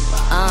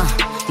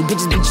 You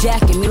bitches be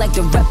jacking me like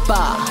the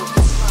rapper.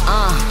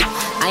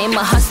 I am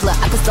a hustler,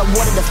 I can sell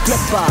water to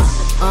flipper.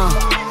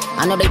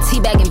 I know they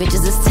teabagging,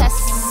 bitches is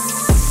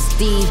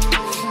testy.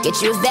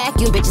 Get you a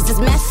vacuum, bitches is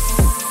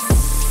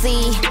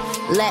messy.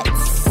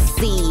 Let's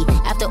see.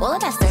 After all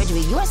of that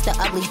surgery, you are still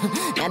ugly.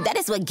 Now that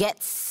is what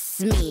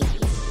gets me.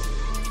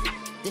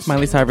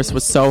 Miley Cyrus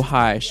was so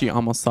high, she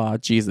almost saw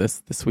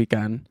Jesus this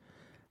weekend.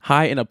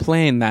 High in a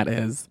plane, that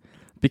is.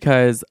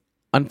 Because,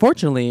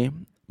 unfortunately,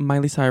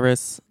 Miley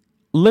Cyrus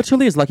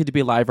literally is lucky to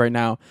be alive right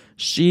now.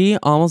 She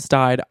almost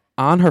died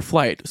on her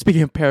flight,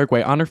 speaking of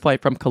Paraguay, on her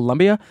flight from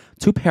Colombia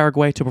to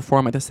Paraguay to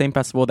perform at the same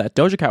festival that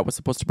Doja Cat was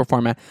supposed to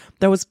perform at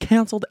that was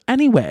canceled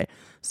anyway.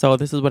 So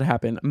this is what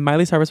happened.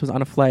 Miley Cyrus was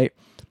on a flight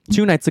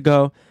 2 nights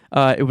ago.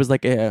 It was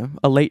like a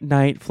late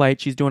night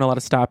flight. She's doing a lot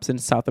of stops in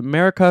South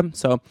America.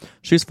 So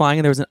she was flying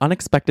and there was an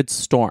unexpected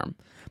storm.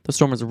 The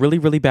storm was really,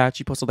 really bad.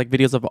 She posted like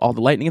videos of all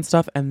the lightning and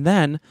stuff. And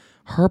then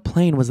her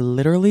plane was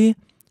literally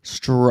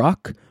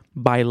struck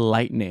by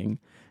lightning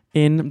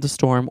in the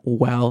storm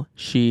while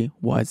she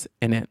was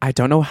in it. I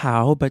don't know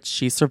how, but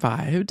she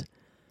survived.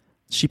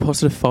 She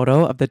posted a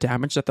photo of the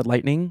damage that the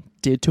lightning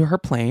did to her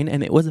plane,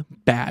 and it was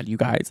bad, you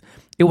guys.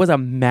 It was a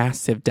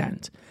massive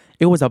dent.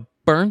 It was a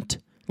burnt,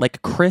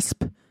 like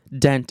crisp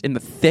dent in the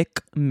thick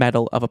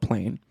metal of a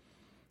plane.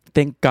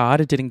 Thank God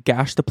it didn't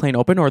gash the plane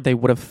open or they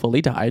would have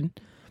fully died.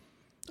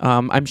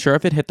 I'm sure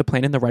if it hit the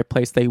plane in the right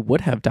place, they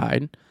would have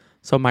died.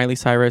 So Miley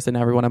Cyrus and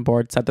everyone on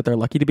board said that they're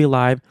lucky to be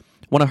alive.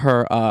 One of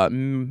her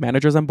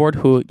managers on board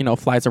who,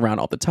 flies around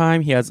all the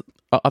time. He has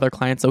other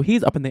clients. So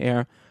he's up in the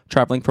air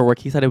traveling for work.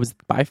 He said it was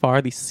by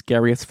far the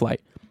scariest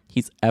flight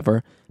he's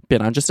ever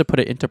been on. Just to put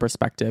it into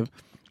perspective,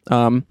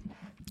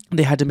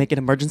 they had to make an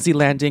emergency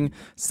landing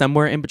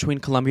somewhere in between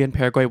Colombia and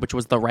Paraguay, which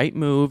was the right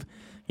move.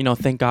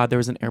 Thank God there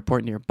was an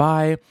airport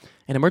nearby.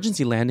 An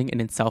emergency landing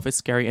in itself is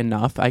scary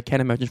enough. I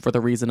can't imagine for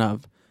the reason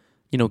of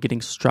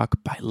getting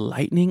struck by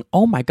lightning.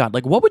 Oh my God.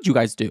 Like, what would you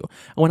guys do?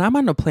 When I'm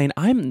on a plane,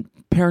 I'm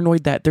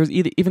paranoid that there's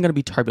even going to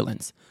be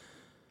turbulence.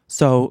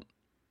 So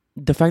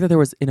the fact that there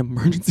was an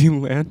emergency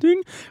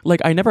landing, like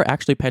I never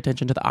actually pay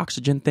attention to the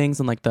oxygen things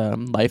and like the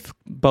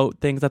lifeboat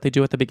things that they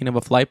do at the beginning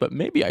of a flight, but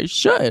maybe I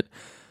should.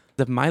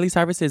 If Miley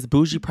Cyrus's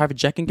bougie private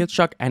jet can get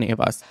struck, any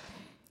of us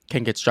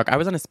can get struck. I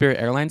was on a Spirit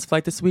Airlines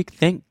flight this week.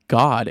 Thank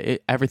God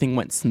everything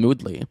went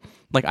smoothly.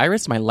 Like I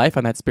risked my life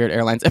on that Spirit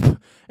Airlines.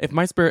 If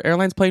my Spirit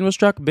Airlines plane was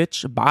struck,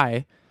 bitch,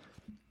 bye.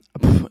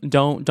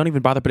 Don't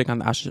even bother putting on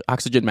the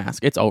oxygen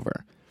mask. It's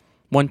over.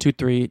 1, 2,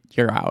 3,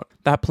 you're out.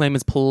 That plane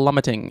is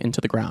plummeting into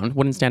the ground.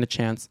 Wouldn't stand a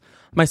chance.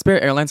 My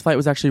Spirit Airlines flight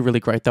was actually really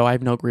great, though. I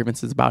have no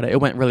grievances about it.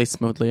 It went really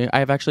smoothly.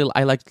 I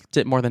liked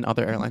it more than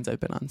other airlines I've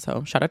been on.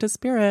 So shout out to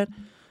Spirit.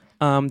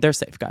 They're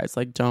safe, guys.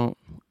 Like, don't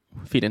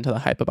feed into the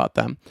hype about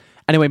them.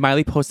 Anyway,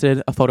 Miley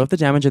posted a photo of the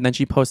damage, and then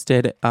she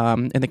posted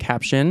in the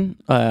caption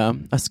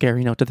a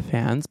scary note to the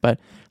fans,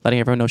 but letting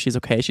everyone know she's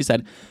okay. She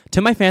said,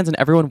 "To my fans and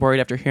everyone worried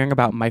after hearing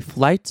about my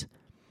flight,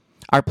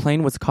 our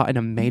plane was caught in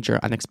a major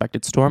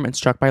unexpected storm and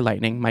struck by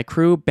lightning. My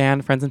crew,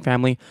 band, friends, and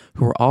family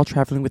who were all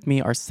traveling with me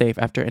are safe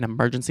after an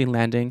emergency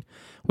landing.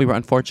 We were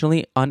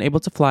unfortunately unable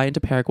to fly into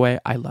Paraguay.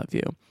 I love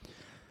you."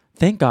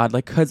 Thank God,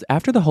 because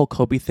after the whole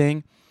Kobe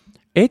thing,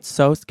 it's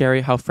so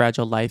scary how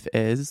fragile life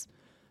is.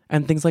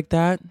 And things like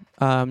that,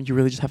 you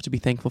really just have to be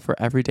thankful for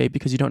every day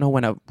because you don't know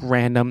when a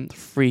random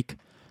freak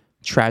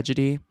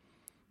tragedy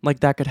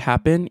like that could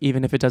happen,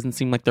 even if it doesn't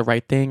seem like the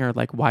right thing or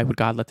like, why would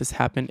God let this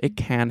happen? It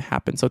can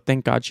happen. So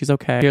thank God she's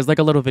okay. Here's like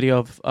a little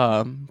video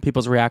of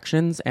people's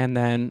reactions and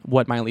then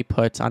what Miley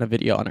put on a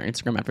video on her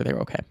Instagram after they were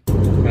okay.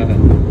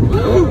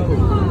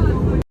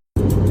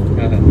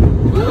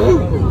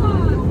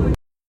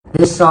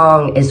 This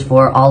song is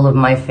for all of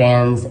my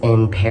fans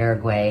in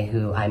Paraguay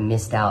who I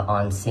missed out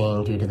on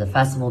seeing due to the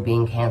festival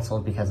being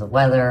canceled because of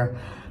weather,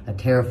 a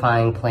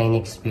terrifying plane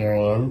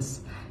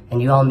experience,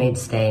 and you all made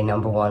stay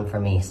 #1 for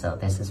me, so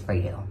this is for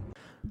you.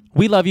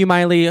 We love you,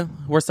 Miley.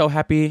 We're so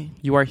happy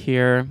you are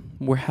here.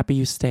 We're happy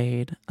you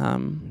stayed.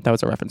 That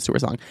was a reference to her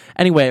song.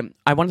 Anyway,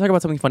 I want to talk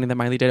about something funny that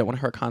Miley did at one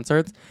of her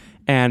concerts,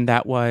 and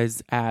that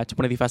was at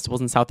one of the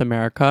festivals in South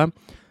America.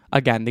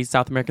 Again, these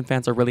South American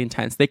fans are really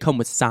intense. They come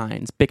with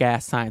signs,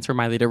 big-ass signs for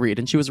Miley to read,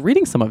 and she was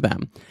reading some of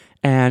them.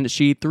 And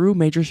she threw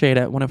major shade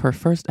at one of her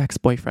first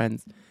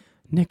ex-boyfriends,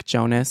 Nick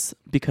Jonas,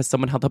 because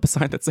someone held up a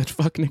sign that said,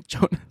 "Fuck Nick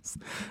Jonas."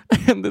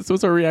 And this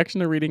was her reaction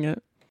to reading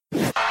it.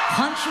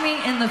 Punch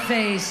me in the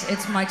face.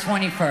 It's my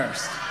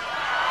 21st.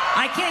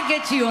 I can't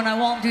get to you, and I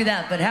won't do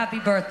that, but happy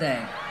birthday.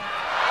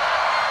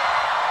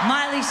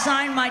 Miley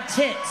signed my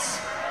tits.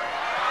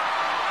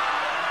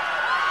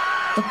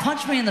 The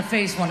punch me in the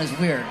face one is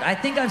weird. I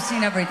think I've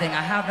seen everything.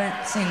 I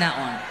haven't seen that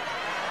one.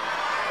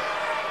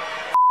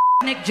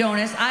 Nick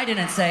Jonas. I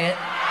didn't say it.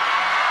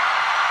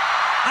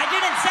 I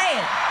didn't say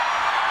it.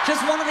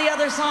 Just one of the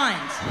other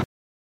signs.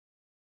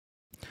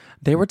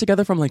 They were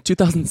together from like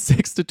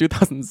 2006 to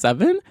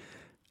 2007.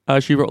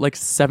 She wrote like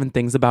 7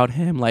 things about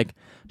him. Like,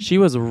 she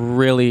was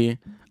really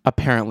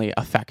apparently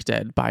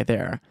affected by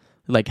their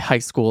like high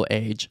school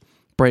age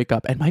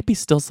breakup and might be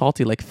still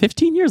salty like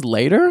 15 years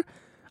later.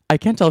 I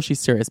can't tell if she's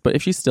serious, but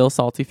if she's still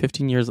salty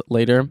 15 years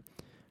later,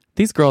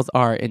 these girls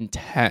are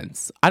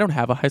intense. I don't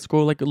have a high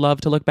school like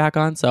love to look back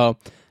on, so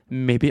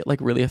maybe it like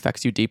really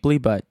affects you deeply,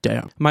 but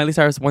damn. Miley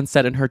Cyrus once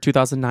said in her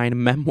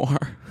 2009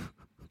 memoir,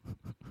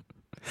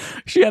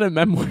 she had a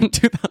memoir in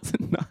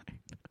 2009.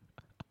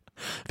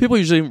 People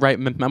usually write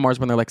memoirs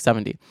when they're like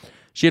 70.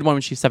 She had one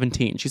when she's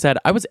 17. She said,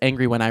 I was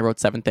angry when I wrote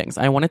 7 things.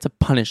 I wanted to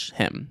punish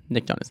him,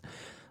 Nick Jonas,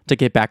 to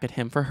get back at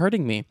him for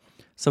hurting me.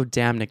 So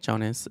damn, Nick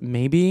Jonas,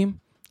 maybe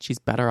she's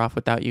better off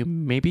without you.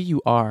 Maybe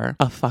you are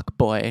a fuck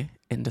boy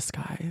in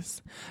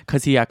disguise.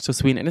 Because he acts so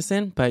sweet and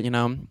innocent, but you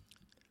know,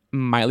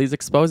 Miley's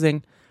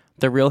exposing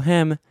the real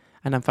him,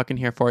 and I'm fucking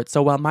here for it.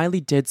 So while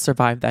Miley did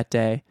survive that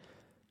day,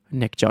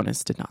 Nick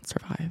Jonas did not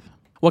survive.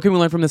 What can we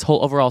learn from this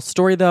whole overall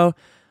story, though?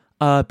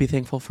 Be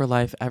thankful for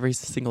life every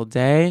single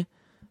day,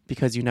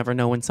 because you never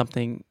know when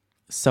something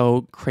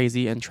so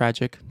crazy and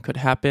tragic could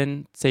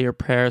happen. Say your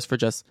prayers for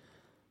just,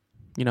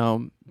 you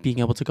know, being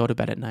able to go to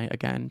bed at night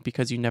again,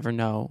 because you never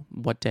know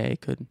what day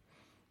could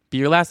be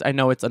your last. I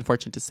know it's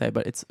unfortunate to say,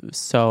 but it's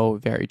so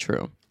very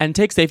true. And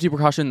take safety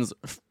precautions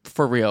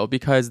for real,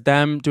 because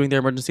them doing their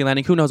emergency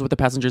landing, who knows what the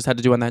passengers had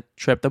to do on that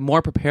trip. The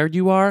more prepared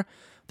you are,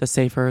 the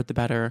safer, the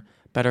better.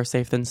 Better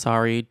safe than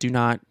sorry. Do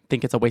not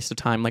think it's a waste of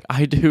time like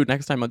I do.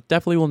 Next time I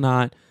definitely will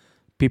not.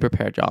 Be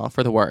prepared, y'all,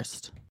 for the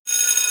worst.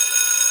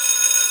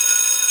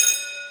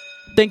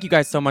 Thank you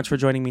guys so much for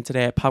joining me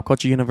today at Pop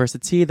Culture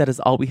University. That is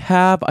all we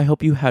have. I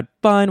hope you had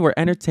fun, were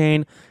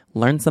entertained,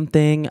 learned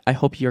something. I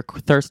hope your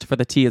thirst for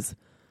the tea is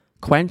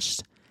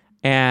quenched.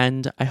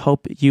 And I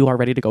hope you are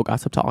ready to go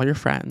gossip to all your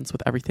friends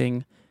with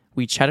everything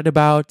we chatted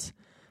about.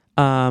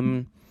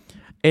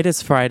 It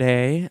is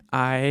Friday.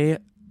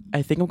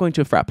 I think I'm going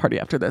to a frat party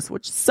after this,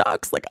 which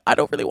sucks. Like, I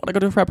don't really want to go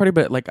to a frat party,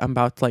 but like, I'm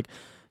about to, like,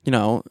 you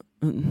know,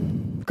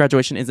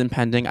 graduation is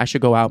impending. I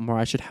should go out more.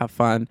 I should have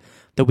fun.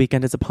 The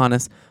weekend is upon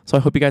us. So I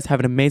hope you guys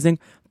have an amazing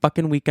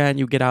fucking weekend.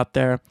 You get out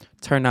there,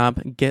 turn up,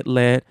 get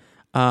lit.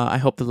 I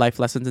hope the life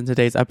lessons in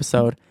today's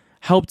episode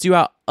helped you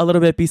out a little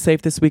bit. Be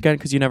safe this weekend,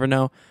 because you never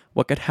know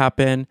what could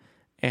happen.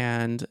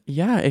 And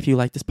yeah, if you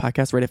like this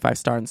podcast, rate it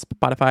 5-star on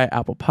Spotify,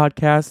 Apple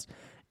Podcasts,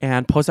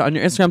 and post it on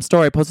your Instagram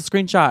story. Post a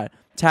screenshot.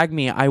 Tag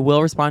me. I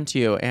will respond to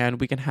you, and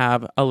we can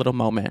have a little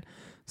moment.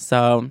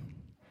 So,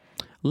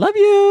 love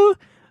you.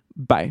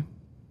 Bye.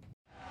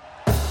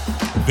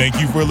 Thank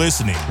you for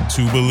listening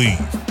to Believe.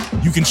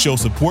 You can show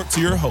support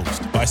to your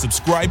host by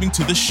subscribing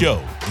to the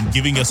show and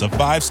giving us a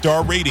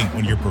 5-star rating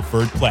on your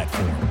preferred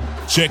platform.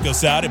 Check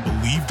us out at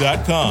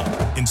Believe.com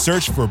and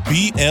search for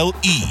BLEAV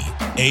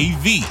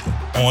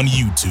on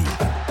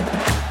YouTube.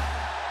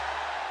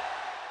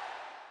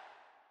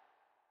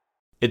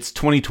 It's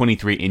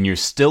 2023 and you're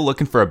still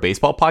looking for a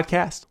baseball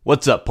podcast?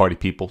 What's up, party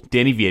people?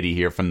 Danny Vietti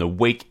here from the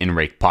Wake and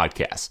Rake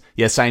podcast.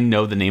 Yes, I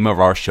know the name of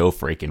our show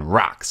freaking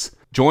rocks.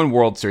 Join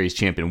World Series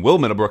champion Will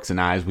Middlebrooks and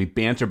I as we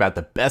banter about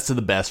the best of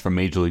the best from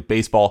Major League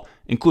Baseball,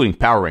 including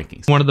power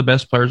rankings, one of the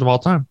best players of all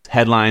time,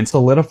 headlines,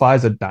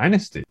 solidifies a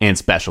dynasty, and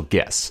special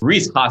guests.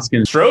 Rhys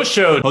Hoskins, Stro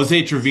Show,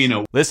 Jose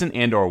Trevino. Listen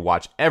and or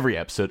watch every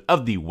episode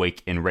of the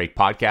Wake and Rake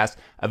podcast,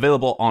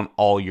 available on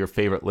all your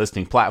favorite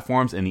listening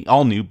platforms and the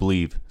all-new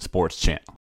Believe Sports channel.